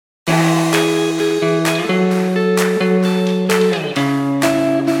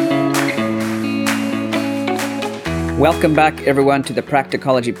Welcome back, everyone, to the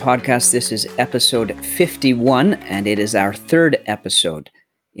Practicology Podcast. This is episode 51, and it is our third episode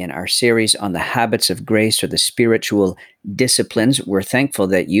in our series on the habits of grace or the spiritual disciplines. We're thankful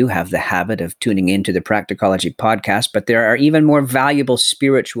that you have the habit of tuning into the Practicology Podcast, but there are even more valuable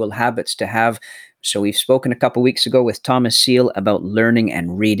spiritual habits to have. So we've spoken a couple weeks ago with Thomas Seal about learning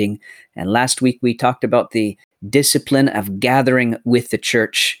and reading, and last week we talked about the discipline of gathering with the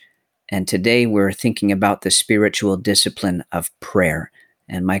church. And today we're thinking about the spiritual discipline of prayer.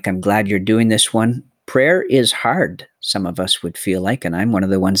 And Mike, I'm glad you're doing this one. Prayer is hard, some of us would feel like, and I'm one of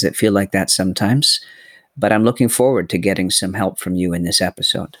the ones that feel like that sometimes. But I'm looking forward to getting some help from you in this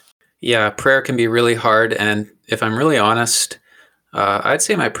episode. Yeah, prayer can be really hard. And if I'm really honest, I'd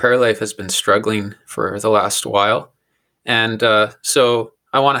say my prayer life has been struggling for the last while. And so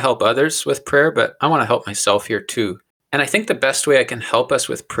I want to help others with prayer, but I want to help myself here too. And I think the best way I can help us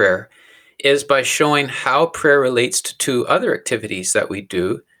with prayer is by showing how prayer relates to two other activities that we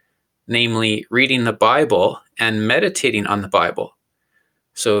do, namely reading the Bible and meditating on the Bible.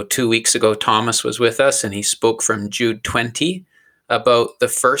 So 2 weeks ago, Thomas was with us and he spoke from Jude 20 about the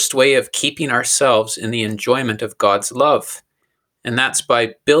first way of keeping ourselves in the enjoyment of God's love. And that's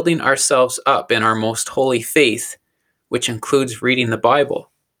by building ourselves up in our most holy faith, which includes reading the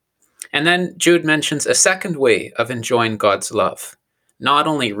Bible. And then Jude mentions a second way of enjoying God's love, not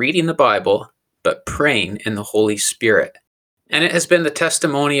only reading the Bible, but praying in the Holy Spirit. And it has been the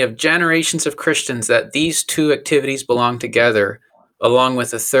testimony of generations of Christians that these two activities belong together, along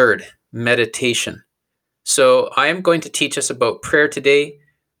with a third, meditation. So I am going to teach us about prayer today,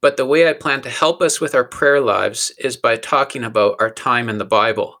 but the way I plan to help us with our prayer lives is by talking about our time in the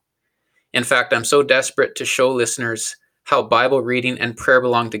Bible. In fact, I'm so desperate to show listeners how Bible reading and prayer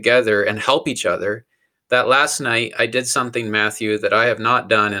belong together and help each other that last night I did something, Matthew, that I have not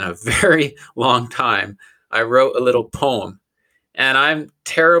done in a very long time. I wrote a little poem, and I'm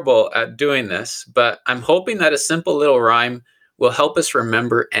terrible at doing this, but I'm hoping that a simple little rhyme will help us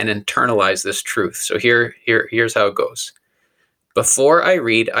remember and internalize this truth. So here's how it goes. Before I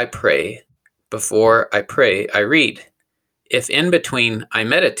read, I pray. Before I pray, I read. If in between I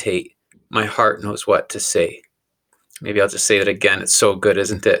meditate, my heart knows what to say. Maybe I'll just say it again. It's so good,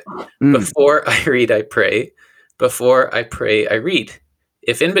 isn't it? Before I read, I pray. Before I pray, I read.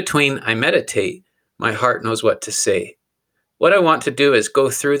 If in between I meditate, my heart knows what to say. What I want to do is go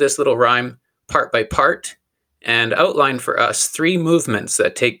through this little rhyme part by part and outline for us 3 movements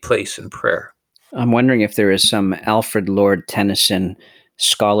that take place in prayer. I'm wondering if there is some Alfred Lord Tennyson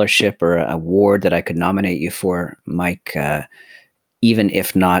scholarship or award that I could nominate you for, Mike. Even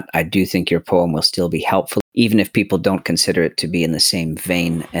if not, I do think your poem will still be helpful, even if people don't consider it to be in the same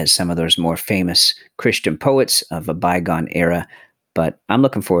vein as some of those more famous Christian poets of a bygone era. But I'm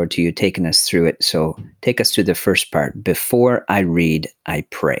looking forward to you taking us through it. So take us through the first part. Before I read, I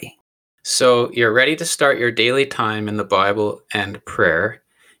pray. So you're ready to start your daily time in the Bible and prayer.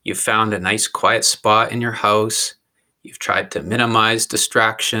 You've found a nice quiet spot in your house. You've tried to minimize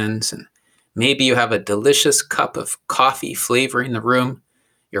distractions, and maybe you have a delicious cup of coffee flavoring the room.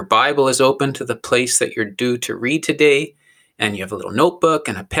 Your Bible is open to the place that you're due to read today, and you have a little notebook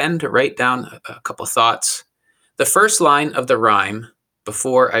and a pen to write down a couple thoughts. The first line of the rhyme,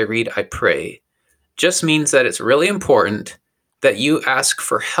 before I read, I pray, just means that it's really important that you ask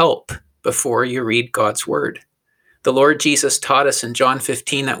for help before you read God's word. The Lord Jesus taught us in John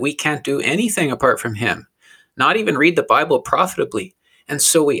 15 that we can't do anything apart from him, not even read the Bible profitably. And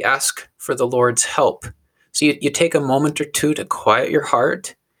so we ask for the Lord's help. So you take a moment or two to quiet your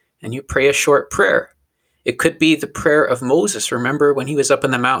heart and you pray a short prayer. It could be the prayer of Moses. Remember when he was up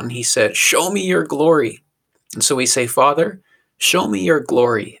in the mountain, he said, "Show me your glory." And so we say, "Father, show me your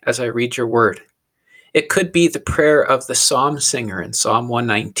glory as I read your word." It could be the prayer of the psalm singer in Psalm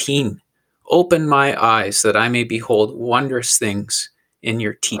 119. "Open my eyes that I may behold wondrous things in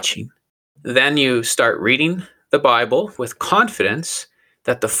your teaching." Then you start reading the Bible with confidence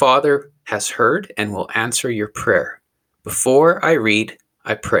that the Father has heard and will answer your prayer. Before I read,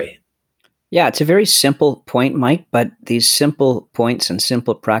 I pray. Yeah, it's a very simple point, Mike, but these simple points and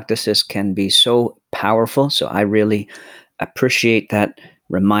simple practices can be so powerful. So I really appreciate that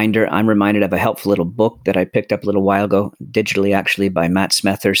reminder. I'm reminded of a helpful little book that I picked up a little while ago, digitally actually, by Matt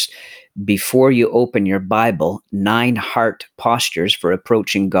Smethurst. Before you open your Bible, 9 heart postures for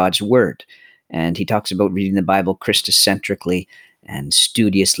approaching God's word. And he talks about reading the Bible Christocentrically and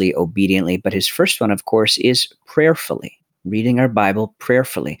studiously, obediently. But his first one, of course, is prayerfully. Reading our Bible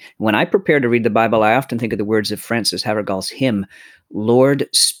prayerfully. When I prepare to read the Bible, I often think of the words of Francis Havergal's hymn, "Lord,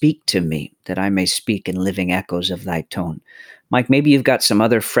 speak to me, that I may speak in living echoes of thy tone." Mike, maybe you've got some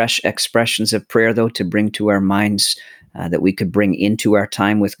other fresh expressions of prayer, though, to bring to our minds that we could bring into our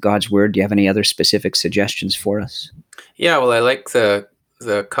time with God's Word. Do you have any other specific suggestions for us? Yeah, well, I like the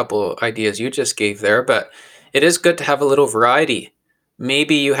couple ideas you just gave there, but it is good to have a little variety.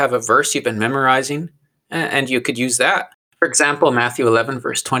 Maybe you have a verse you've been memorizing, and you could use that. For example, Matthew 11,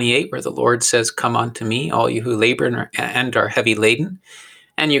 verse 28, where the Lord says, "Come unto me, all you who labor and are heavy laden."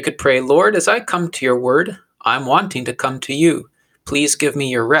 And you could pray, "Lord, as I come to your word, I'm wanting to come to you. Please give me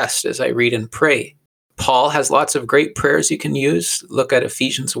your rest as I read and pray." Paul has lots of great prayers you can use. Look at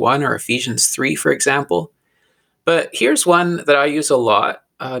Ephesians 1 or Ephesians 3, for example. But here's one that I use a lot.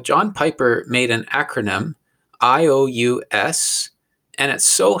 John Piper made an acronym, IOUS, and it's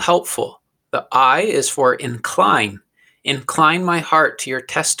so helpful. The I is for incline. Incline my heart to your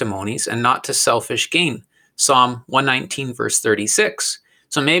testimonies and not to selfish gain. Psalm 119, verse 36.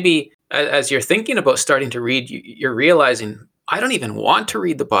 So maybe as you're thinking about starting to read, you're realizing, I don't even want to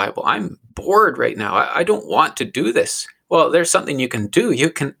read the Bible. I'm bored right now. I don't want to do this. Well, there's something you can do. You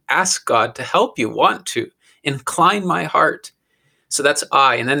can ask God to help you want to. Incline my heart. So that's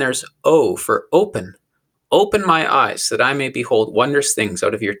I. And then there's O for open. Open my eyes that I may behold wondrous things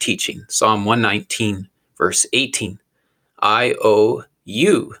out of your teaching. Psalm 119, verse 18.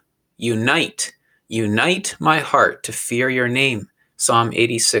 IOU, unite. Unite my heart to fear your name. Psalm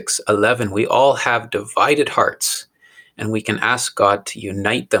 86:11. We all have divided hearts, and we can ask God to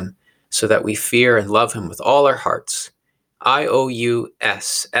unite them so that we fear and love him with all our hearts.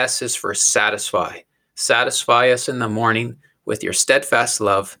 IOUS. S is for satisfy. Satisfy us in the morning with your steadfast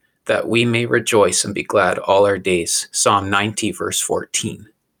love, that we may rejoice and be glad all our days. Psalm 90, verse 14.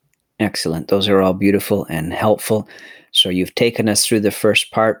 Excellent. Those are all beautiful and helpful. So you've taken us through the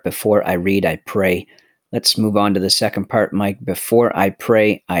first part. Before I read, I pray. Let's move on to the second part, Mike. Before I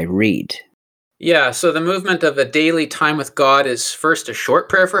pray, I read. Yeah, so the movement of a daily time with God is first a short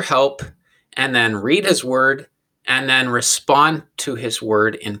prayer for help, and then read his word, and then respond to his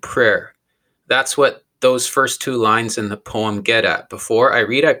word in prayer. That's what those first two lines in the poem get at. Before I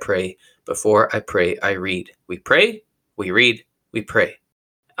read, I pray. Before I pray, I read. We pray, we read, we pray.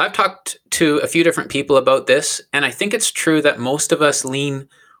 I've talked to a few different people about this, and I think it's true that most of us lean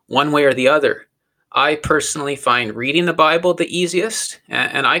one way or the other. I personally find reading the Bible the easiest,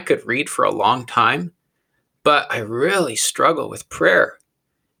 and I could read for a long time, but I really struggle with prayer.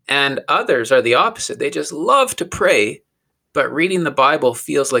 And others are the opposite. They just love to pray, but reading the Bible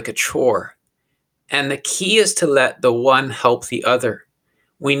feels like a chore. And the key is to let the one help the other.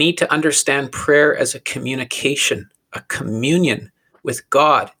 We need to understand prayer as a communication, a communion with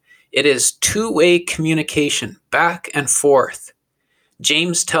God. It is two-way communication, back and forth.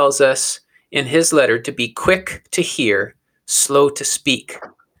 James tells us in his letter to be quick to hear, slow to speak.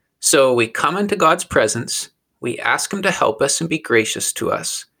 So we come into God's presence, we ask him to help us and be gracious to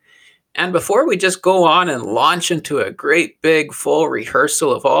us. And before we just go on and launch into a great big full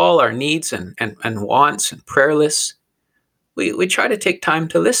rehearsal of all our needs and wants and prayer lists, we try to take time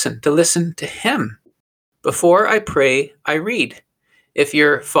to listen to him. Before I pray, I read. If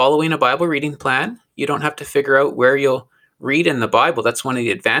you're following a Bible reading plan, you don't have to figure out where you'll read in the Bible. That's one of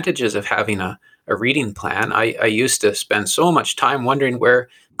the advantages of having a reading plan. I used to spend so much time wondering where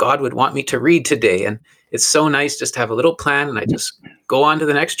God would want me to read today. And it's so nice just to have a little plan and I just go on to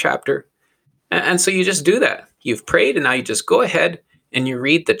the next chapter. And so you just do that. You've prayed and now you just go ahead and you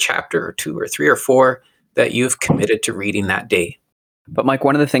read the chapter or two or three or four that you've committed to reading that day. But Mike,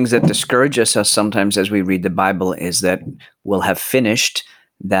 one of the things that discourages us sometimes as we read the Bible is that we'll have finished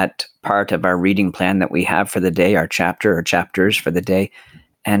that part of our reading plan that we have for the day, our chapter or chapters for the day,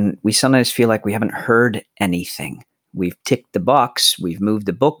 and we sometimes feel like we haven't heard anything. We've ticked the box, we've moved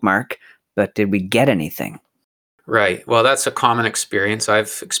the bookmark, but did we get anything? Right. Well, that's a common experience.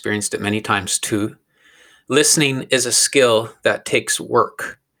 I've experienced it many times too. Listening is a skill that takes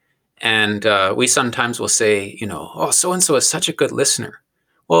work. And we sometimes will say, oh, so-and-so is such a good listener.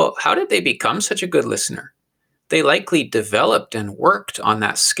 Well, how did they become such a good listener? They likely developed and worked on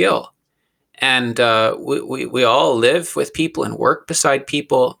that skill. And we all live with people and work beside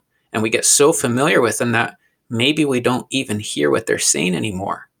people, and we get so familiar with them that maybe we don't even hear what they're saying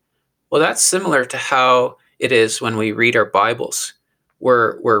anymore. Well, that's similar to how it is when we read our Bibles.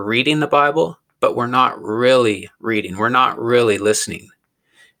 We're reading the Bible, but we're not really reading. We're not really listening.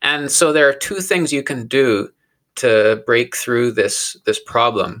 And so there are two things you can do to break through this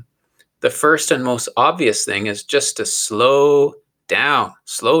problem. The first and most obvious thing is just to slow down.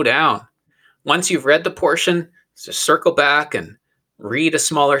 Slow down. Once you've read the portion, just circle back and read a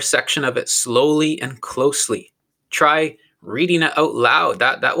smaller section of it slowly and closely. Try reading it out loud.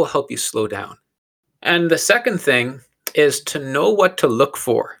 That will help you slow down. And the second thing is to know what to look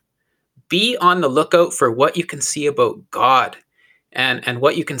for. Be on the lookout for what you can see about God and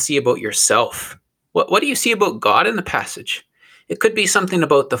what you can see about yourself. What do you see about God in the passage? It could be something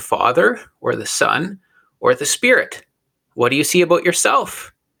about the Father or the Son or the Spirit. What do you see about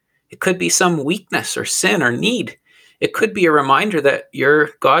yourself? It could be some weakness or sin or need. It could be a reminder that you're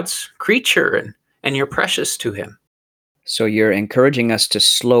God's creature and you're precious to Him. So you're encouraging us to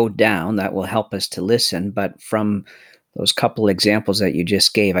slow down. That will help us to listen. But from those couple examples that you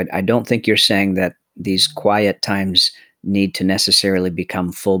just gave, I don't think you're saying that these quiet times need to necessarily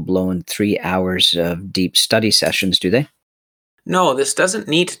become full-blown 3 hours of deep study sessions, do they? No, this doesn't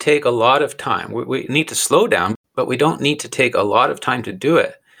need to take a lot of time. We need to slow down, but we don't need to take a lot of time to do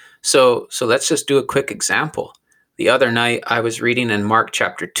it. So let's just do a quick example. The other night, I was reading in Mark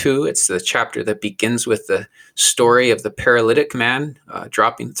chapter 2. It's the chapter that begins with the story of the paralytic man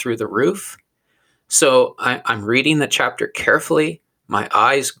dropping through the roof. So I'm reading the chapter carefully, my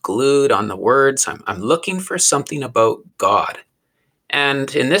eyes glued on the words. I'm looking for something about God.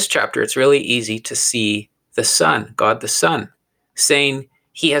 And in this chapter, it's really easy to see the Son, God the Son, saying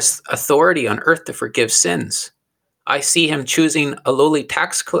He has authority on earth to forgive sins. I see Him choosing a lowly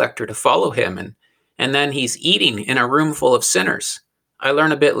tax collector to follow Him, and then He's eating in a room full of sinners. I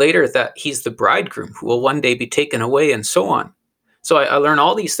learn a bit later that He's the bridegroom who will one day be taken away, and so on. So I learn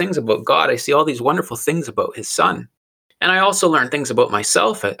all these things about God. I see all these wonderful things about His Son. And I also learn things about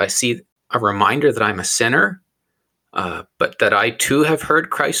myself. I see a reminder that I'm a sinner, but that I too have heard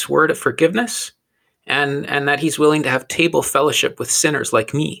Christ's word of forgiveness, and that He's willing to have table fellowship with sinners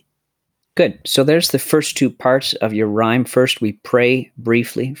like me. Good. So there's the first two parts of your rhyme. First, we pray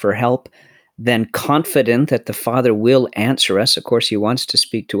briefly for help, then confident that the Father will answer us. Of course, He wants to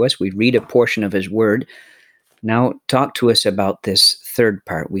speak to us. We read a portion of His word. Now, talk to us about this third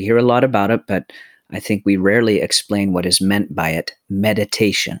part. We hear a lot about it, but I think we rarely explain what is meant by it.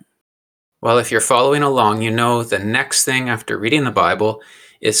 Meditation. Well, if you're following along, you know the next thing after reading the Bible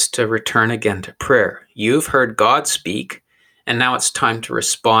is to return again to prayer. You've heard God speak, and now it's time to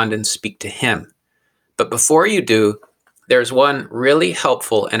respond and speak to Him. But before you do, there's one really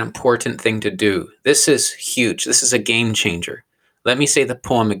helpful and important thing to do. This is huge. This is a game changer. Let me say the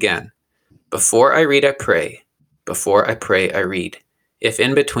poem again. Before I read, I pray. Before I pray, I read. If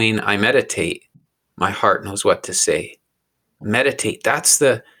in between I meditate, my heart knows what to say. Meditate. That's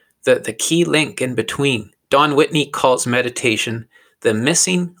the key link in between. Don Whitney calls meditation the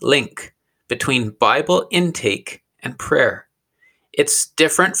missing link between Bible intake and prayer. It's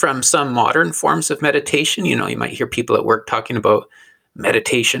different from some modern forms of meditation. You know, you might hear people at work talking about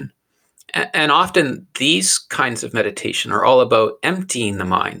meditation. And often these kinds of meditation are all about emptying the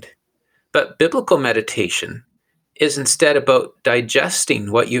mind. But biblical meditation is instead about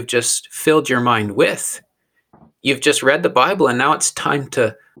digesting what you've just filled your mind with. You've just read the Bible, and now it's time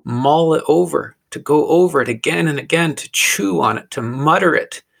to mull it over, to go over it again and again, to chew on it, to mutter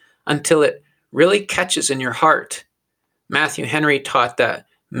it until it really catches in your heart. Matthew Henry taught that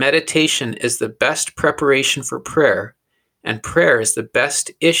meditation is the best preparation for prayer, and prayer is the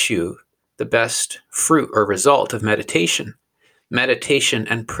best issue, the best fruit or result of meditation. Meditation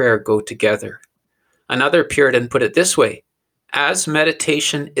and prayer go together. Another Puritan put it this way: as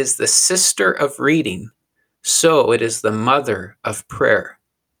meditation is the sister of reading, so it is the mother of prayer.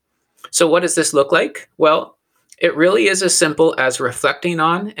 So what does this look like? Well, it really is as simple as reflecting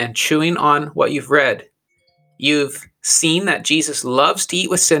on and chewing on what you've read. You've seen that Jesus loves to eat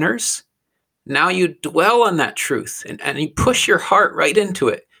with sinners. Now you dwell on that truth and you push your heart right into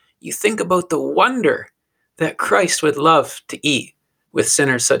it. You think about the wonder that Christ would love to eat with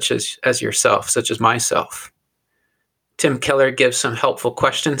sinners such as yourself, such as myself. Tim Keller gives some helpful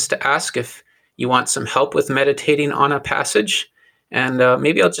questions to ask if you want some help with meditating on a passage. And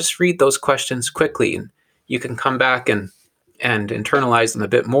maybe I'll just read those questions quickly, and you can come back and internalize them a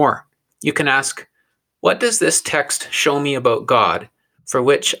bit more. You can ask, what does this text show me about God for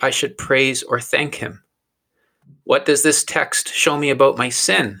which I should praise or thank Him? What does this text show me about my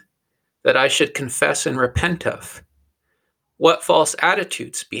sin that I should confess and repent of? What false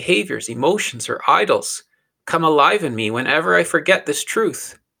attitudes, behaviors, emotions, or idols come alive in me whenever I forget this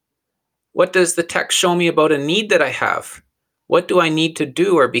truth? What does the text show me about a need that I have? What do I need to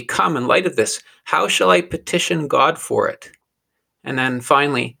do or become in light of this? How shall I petition God for it? And then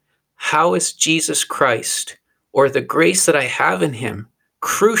finally, how is Jesus Christ, or the grace that I have in Him,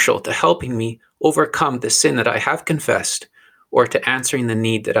 crucial to helping me overcome the sin that I have confessed, or to answering the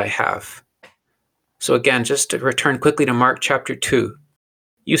need that I have? So again, just to return quickly to Mark chapter 2,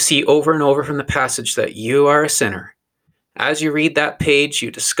 you see over and over from the passage that you are a sinner. As you read that page, you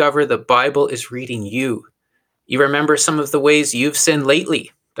discover the Bible is reading you. You remember some of the ways you've sinned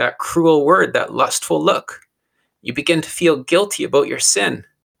lately, that cruel word, that lustful look. You begin to feel guilty about your sin.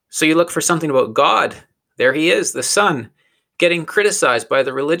 So you look for something about God. There he is, the Son, getting criticized by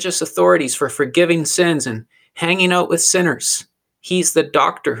the religious authorities for forgiving sins and hanging out with sinners. He's the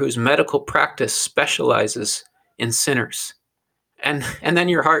doctor whose medical practice specializes in sinners. And then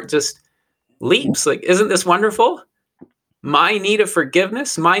your heart just leaps. Like, isn't this wonderful? My need of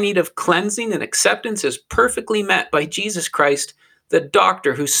forgiveness, my need of cleansing and acceptance is perfectly met by Jesus Christ, the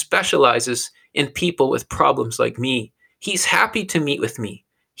doctor who specializes in people with problems like me. He's happy to meet with me.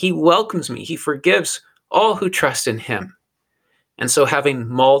 He welcomes me. He forgives all who trust in him. And so, having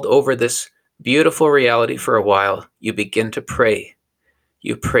mulled over this beautiful reality for a while, you begin to pray.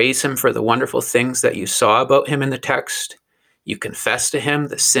 You praise him for the wonderful things that you saw about him in the text. You confess to him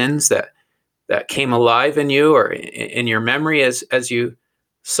the sins that came alive in you or in your memory as you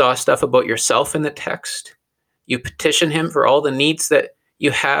saw stuff about yourself in the text. You petition him for all the needs that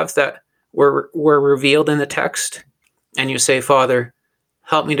you have that were revealed in the text. And you say, Father,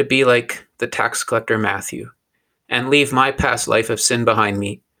 help me to be like the tax collector Matthew and leave my past life of sin behind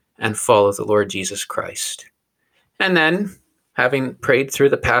me and follow the Lord Jesus Christ. And then, having prayed through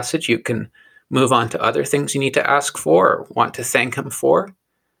the passage, you can move on to other things you need to ask for or want to thank him for.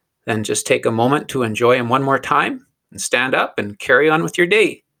 Then just take a moment to enjoy him one more time and stand up and carry on with your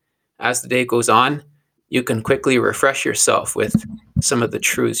day. As the day goes on, you can quickly refresh yourself with some of the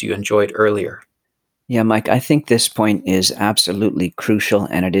truths you enjoyed earlier. Yeah, Mike, I think this point is absolutely crucial,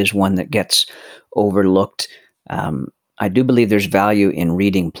 and it is one that gets overlooked. I do believe there's value in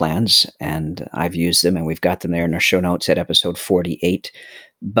reading plans, and I've used them, and we've got them there in our show notes at episode 48.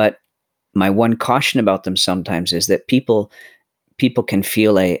 But my one caution about them sometimes is that people can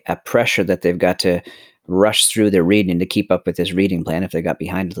feel a pressure that they've got to rush through their reading to keep up with this reading plan if they got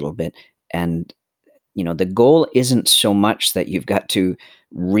behind a little bit. And, the goal isn't so much that you've got to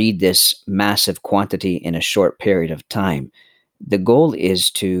read this massive quantity in a short period of time. The goal is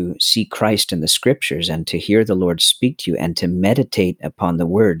to see Christ in the scriptures and to hear the Lord speak to you and to meditate upon the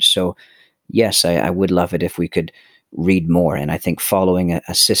word. So, yes, I would love it if we could read more. And I think following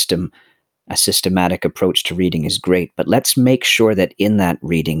a systematic approach to reading is great, but let's make sure that in that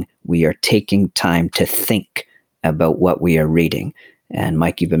reading, we are taking time to think about what we are reading. And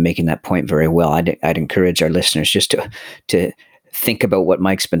Mike, you've been making that point very well. I'd encourage our listeners just to think about what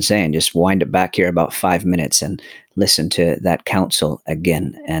Mike's been saying. Just wind it back here about 5 minutes and listen to that counsel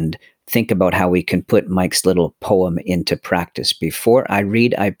again and think about how we can put Mike's little poem into practice. Before I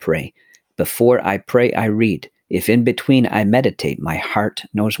read, I pray. Before I pray, I read. If in between I meditate, my heart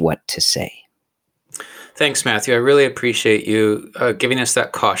knows what to say. Thanks, Matthew. I really appreciate you giving us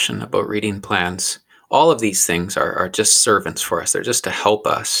that caution about reading plans. All of these things are just servants for us. They're just to help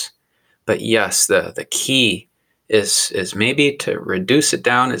us. But yes, the key is maybe to reduce it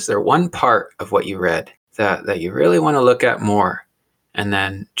down. Is there one part of what you read that you really want to look at more, and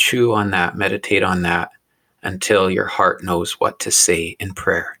then chew on that, meditate on that until your heart knows what to say in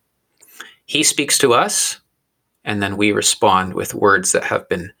prayer? He speaks to us, and then we respond with words that have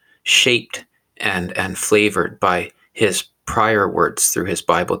been shaped and flavored by his prior words through his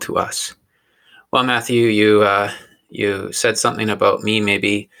Bible to us. Well, Matthew, you said something about me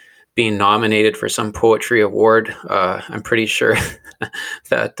maybe being nominated for some poetry award. I'm pretty sure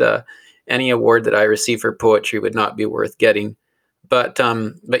that any award that I receive for poetry would not be worth getting. But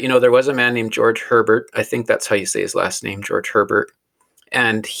there was a man named George Herbert. I think that's how you say his last name, George Herbert.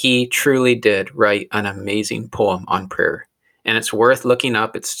 And he truly did write an amazing poem on prayer. And it's worth looking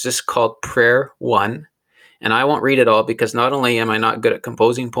up. It's just called Prayer 1. And I won't read it all because not only am I not good at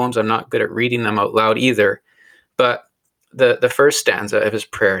composing poems, I'm not good at reading them out loud either. But the first stanza of his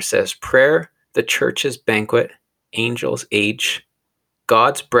prayer says, "Prayer, the church's banquet, angels' age,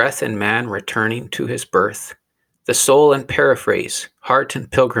 God's breath in man returning to his birth, the soul in paraphrase, heart in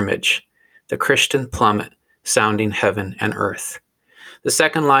pilgrimage, the Christian plummet sounding heaven and earth." The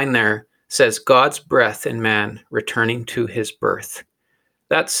second line there says, "God's breath in man returning to his birth."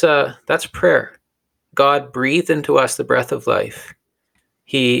 That's prayer. God breathed into us the breath of life.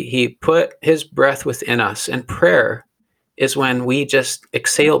 He put his breath within us, and prayer is when we just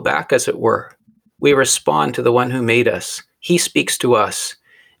exhale back, as it were. We respond to the one who made us. He speaks to us,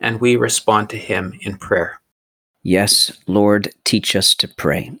 and we respond to him in prayer. Yes, Lord, teach us to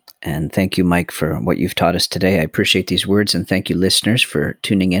pray. And thank you, Mike, for what you've taught us today. I appreciate these words, and thank you, listeners, for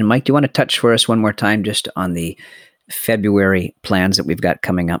tuning in. Mike, do you want to touch for us one more time just on the February plans that we've got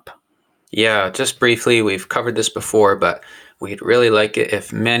coming up? Yeah, just briefly, we've covered this before, but we'd really like it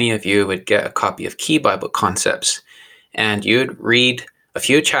if many of you would get a copy of Key Bible Concepts, and you'd read a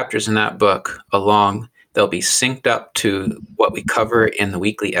few chapters in that book along They'll be synced up to what we cover in the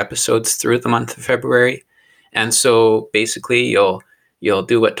weekly episodes through the month of February. And so basically you'll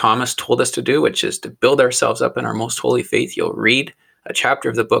do what Thomas told us to do, which is to build ourselves up in our most holy faith. You'll read a chapter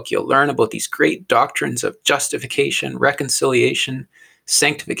of the book. You'll learn about these great doctrines of justification, reconciliation,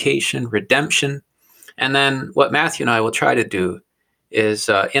 sanctification, redemption. And then what Matthew and I will try to do is,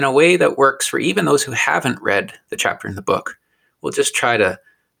 in a way that works for even those who haven't read the chapter in the book, we'll just try to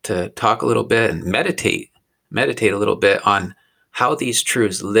talk a little bit and meditate a little bit on how these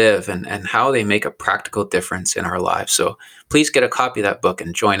truths live and how they make a practical difference in our lives. So please get a copy of that book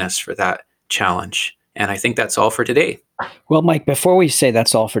and join us for that challenge. And I think that's all for today. Well, Mike, before we say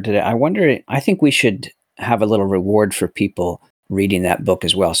that's all for today, I think we should have a little reward for people reading that book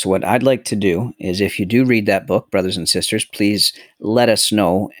as well. So what I'd like to do is, if you do read that book, brothers and sisters, please let us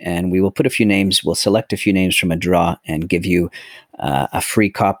know, and we will put a few names. We'll select a few names from a draw and give you a free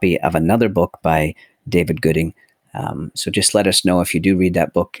copy of another book by David Gooding. So just let us know if you do read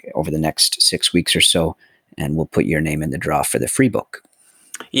that book over the next 6 weeks or so, and we'll put your name in the draw for the free book.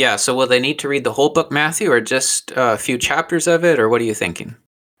 Yeah, so will they need to read the whole book, Matthew, or just a few chapters of it, or what are you thinking?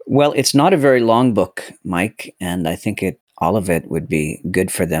 Well, it's not a very long book, Mike, and I think all of it would be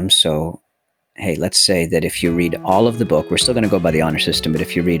good for them. So, hey, let's say that if you read all of the book, we're still going to go by the honor system, but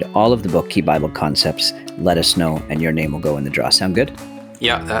if you read all of the book, Key Bible Concepts, let us know, and your name will go in the draw. Sound good?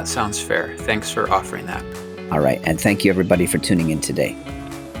 Yeah, that sounds fair. Thanks for offering that. All right, and thank you, everybody, for tuning in today.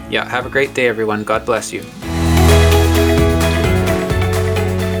 Yeah, have a great day, everyone. God bless you.